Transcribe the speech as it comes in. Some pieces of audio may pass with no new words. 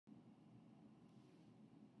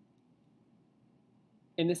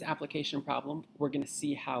In this application problem, we're going to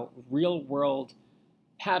see how real-world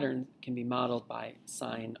patterns can be modeled by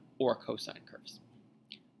sine or cosine curves.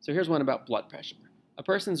 So here's one about blood pressure. A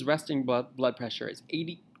person's resting blood pressure is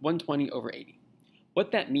 120/80.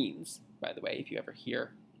 What that means, by the way, if you ever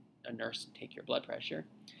hear a nurse take your blood pressure,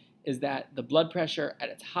 is that the blood pressure at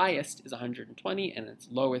its highest is 120 and its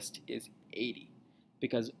lowest is 80.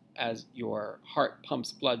 Because as your heart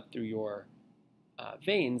pumps blood through your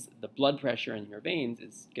veins, the blood pressure in your veins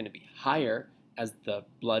is going to be higher as the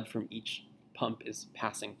blood from each pump is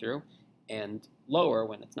passing through, and lower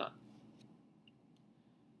when it's not.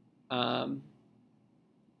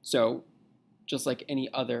 So just like any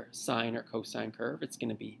other sine or cosine curve, it's going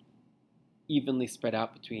to be evenly spread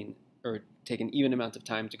out between, or take an even amount of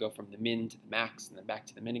time to go from the min to the max and then back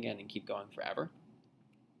to the min again and keep going forever.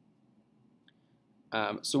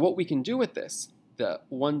 So what we can do with this, the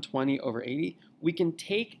 120/80, we can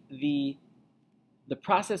take the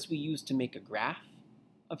process we use to make a graph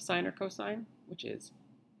of sine or cosine, which is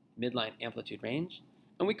midline amplitude range,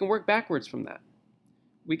 and we can work backwards from that.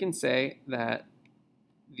 We can say that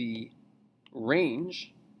the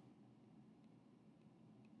range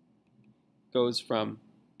goes from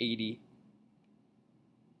 80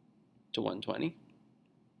 to 120.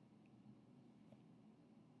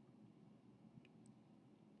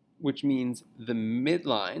 Which means the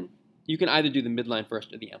midline, you can either do the midline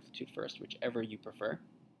first or the amplitude first, whichever you prefer.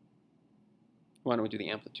 Why don't we do the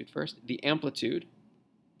amplitude first? The amplitude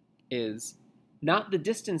is not the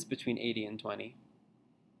distance between 80 and 20,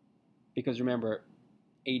 because remember,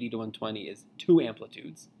 80 to 120 is two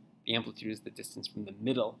amplitudes. The amplitude is the distance from the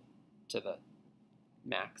middle to the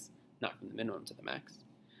max, not from the minimum to the max.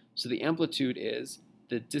 So the amplitude is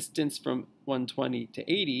the distance from 120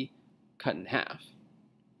 to 80 cut in half.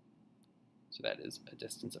 So that is a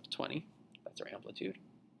distance of 20. That's our amplitude.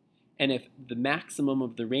 And if the maximum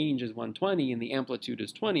of the range is 120 and the amplitude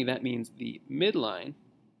is 20, that means the midline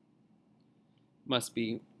must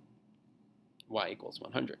be y equals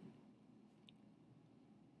 100.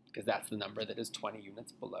 Because that's the number that is 20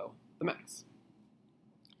 units below the max.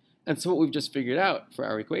 And so what we've just figured out for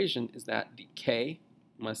our equation is that the k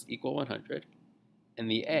must equal 100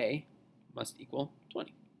 and the a must equal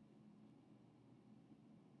 20.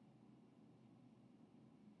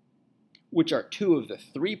 Which are two of the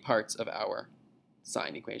three parts of our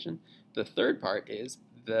sine equation. The third part is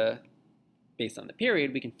based on the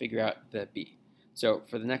period, we can figure out the b. So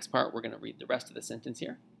for the next part, we're going to read the rest of the sentence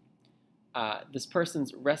here. This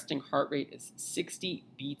person's resting heart rate is 60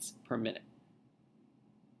 beats per minute.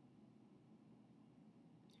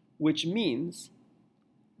 Which means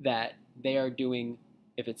that they are doing,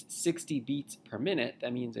 if it's 60 beats per minute,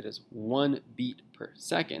 that means it is 1 beat per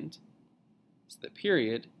second. So the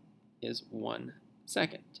period is 1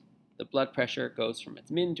 second. The blood pressure goes from its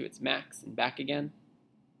min to its max and back again,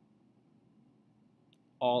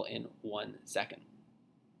 all in 1 second.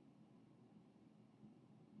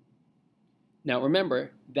 Now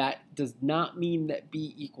remember, that does not mean that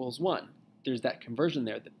b equals 1. There's that conversion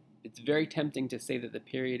there. It's very tempting to say that the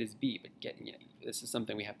period is b, but this is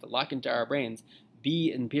something we have to lock into our brains.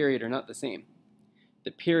 B and period are not the same.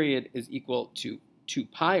 The period is equal to 2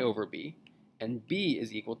 pi over b, and b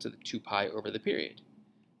is equal to the 2 pi over the period.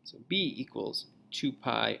 So b equals 2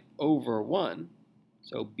 pi over 1,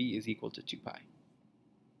 so b is equal to 2 pi.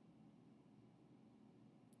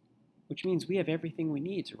 Which means we have everything we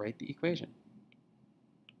need to write the equation.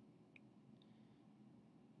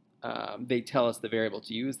 They tell us the variable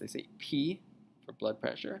to use. They say P for blood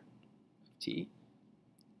pressure of T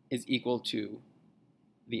is equal to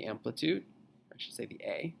the amplitude, or I should say the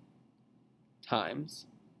A, times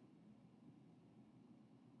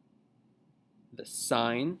the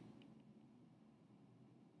sine.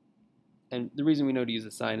 And the reason we know to use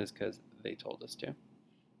the sine is because they told us to.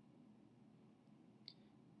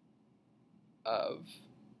 Of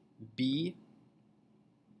B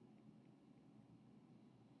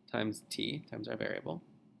times T times our variable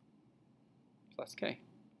plus K.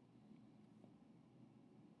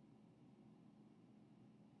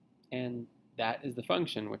 And that is the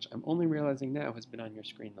function, which I'm only realizing now has been on your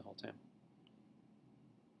screen the whole time.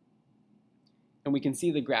 And we can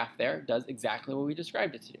see the graph there does exactly what we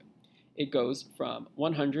described it to do. It goes from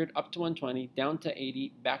 100 up to 120, down to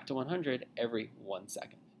 80, back to 100 every 1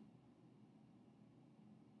 second.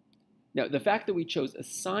 Now, the fact that we chose a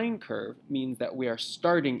sine curve means that we are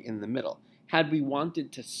starting in the middle. Had we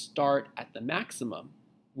wanted to start at the maximum,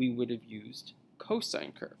 we would have used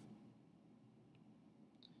cosine curve.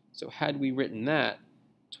 So had we written that,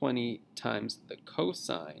 20 times the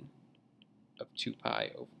cosine of 2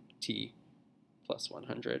 pi over t plus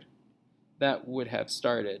 100, that would have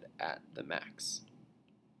started at the max.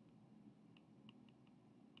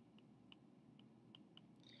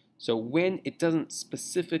 So when it doesn't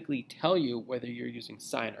specifically tell you whether you're using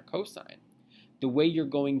sine or cosine, the way you're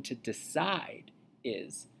going to decide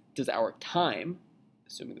is, does our time,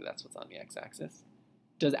 assuming that that's what's on the x-axis,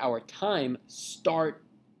 does our time start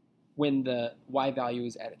when the y value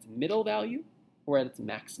is at its middle value or at its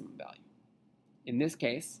maximum value? In this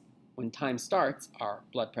case, when time starts, our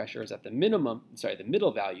blood pressure is at the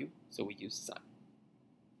middle value, so we use sine.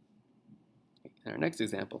 In our next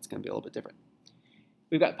example, it's going to be a little bit different.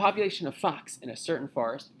 We've got population of fox in a certain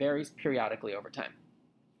forest varies periodically over time.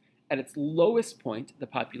 At its lowest point, the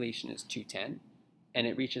population is 210, and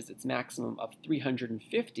it reaches its maximum of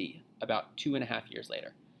 350 about 2.5 years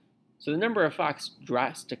later. So the number of fox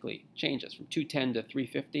drastically changes from 210 to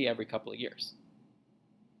 350 every couple of years.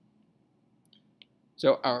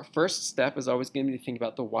 So our first step is always going to be to think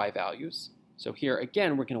about the y values. So here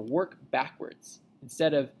again, we're going to work backwards.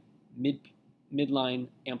 Instead of midline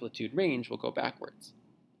amplitude range, we'll go backwards.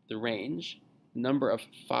 The range, number of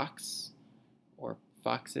fox or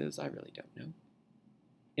foxes, I really don't know,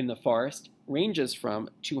 in the forest ranges from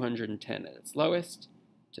 210 at its lowest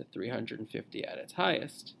to 350 at its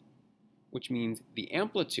highest, which means the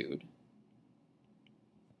amplitude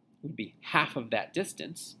would be half of that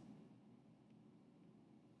distance,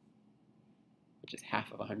 which is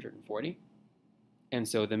half of 140. And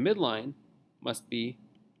so the midline must be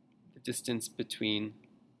the distance between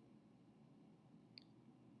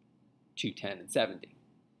 210 and 70,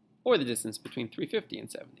 or the distance between 350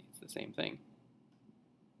 and 70. It's the same thing.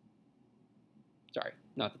 Sorry,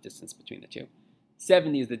 not the distance between the two.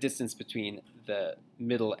 70 is the distance between the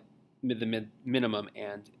minimum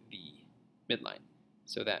and the midline.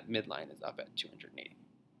 So that midline is up at 280.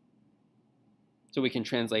 So we can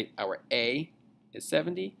translate our A is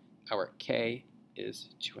 70, our K is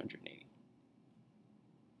 280.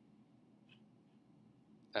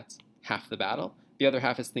 That's half the battle. The other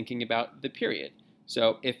half is thinking about the period.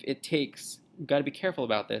 So if it takes, we've got to be careful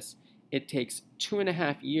about this, it takes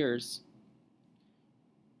 2.5 years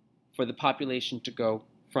for the population to go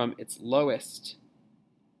from its lowest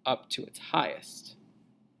up to its highest.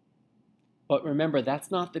 But remember,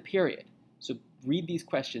 that's not the period. So read these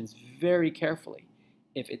questions very carefully.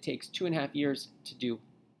 If it takes 2.5 years to do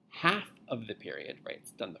half of the period, right,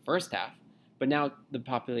 it's done the first half, but now the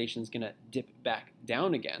population is going to dip back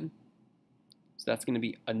down again. So that's going to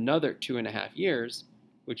be another 2.5 years,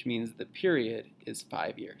 which means the period is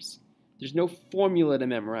 5 years. There's no formula to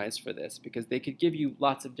memorize for this because they could give you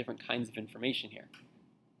lots of different kinds of information here.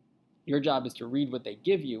 Your job is to read what they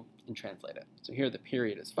give you and translate it. So here the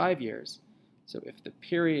period is 5 years. So if the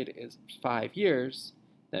period is 5 years,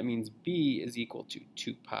 that means B is equal to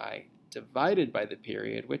 2 pi divided by the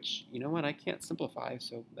period, which, you know what, I can't simplify,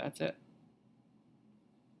 so that's it.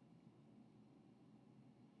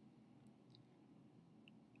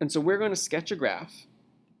 And so we're going to sketch a graph.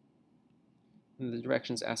 And the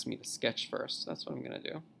directions ask me to sketch first. So that's what I'm going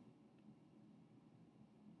to do.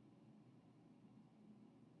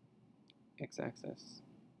 X-axis,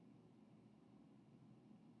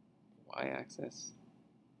 Y-axis.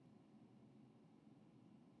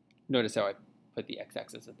 Notice how I put the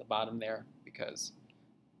x-axis at the bottom there because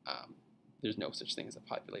there's no such thing as a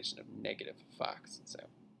population of negative fox, so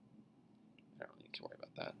I don't need to worry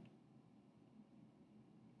about that.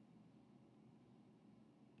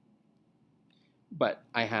 But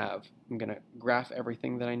I'm going to graph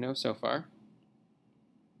everything that I know so far,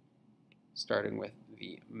 starting with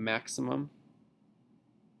the maximum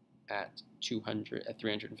at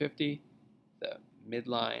 350, the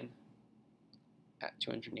midline at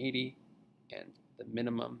 280, and the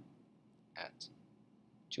minimum at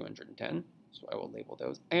 210. So I will label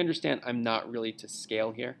those. I understand I'm not really to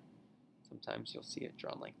scale here. Sometimes you'll see it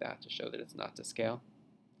drawn like that to show that it's not to scale.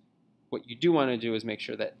 What you do want to do is make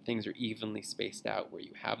sure that things are evenly spaced out where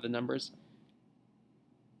you have the numbers.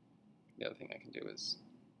 The other thing I can do is,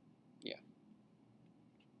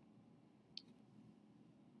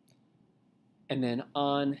 and then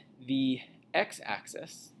on the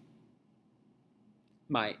x-axis,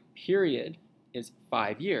 my period is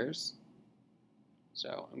 5 years.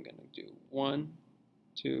 So I'm going to do 1,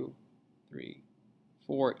 2, 3,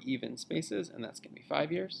 4 even spaces, and that's going to be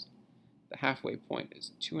 5 years. The halfway point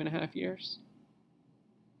is 2.5 years.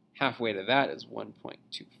 Halfway to that is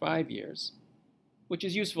 1.25 years, which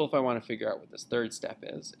is useful if I want to figure out what this third step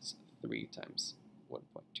is. It's 3 times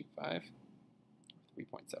 1.25,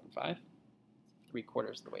 3.75, 3/4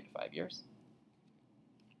 of the way to 5 years.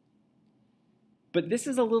 But this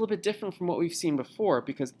is a little bit different from what we've seen before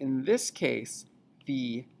because in this case,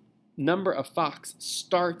 the number of Fox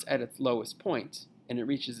starts at its lowest point and it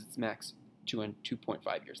reaches its max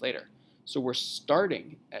 2.5 years later. So we're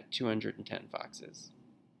starting at 210 Foxes.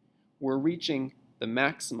 We're reaching the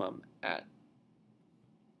maximum at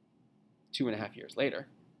 2.5 years later,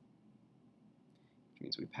 which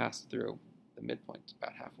means we passed through the midpoint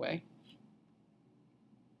about halfway.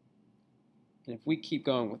 And if we keep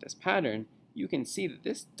going with this pattern, you can see that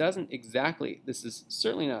this doesn't exactly, this is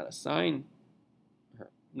certainly not a sine. I'm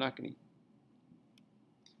not going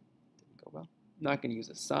to use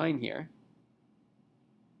a sine here.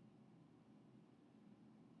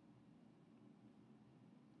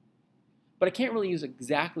 But I can't really use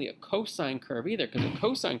exactly a cosine curve either, because a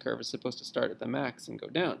cosine curve is supposed to start at the max and go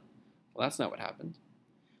down. Well, that's not what happened.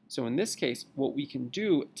 So in this case, what we can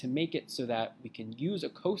do to make it so that we can use a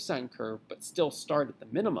cosine curve but still start at the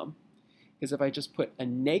minimum is if I just put a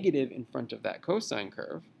negative in front of that cosine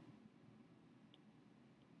curve.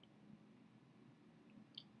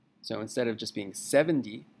 So instead of just being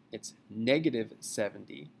 70, it's negative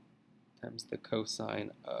 70 times the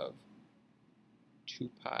cosine of 2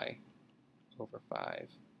 pi over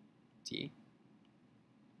 5t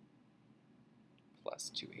plus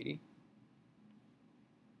 280.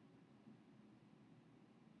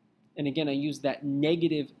 And again, I use that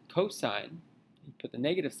negative cosine, you put the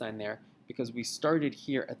negative sign there, because we started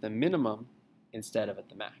here at the minimum instead of at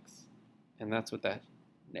the max. And that's what that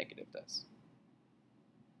negative does.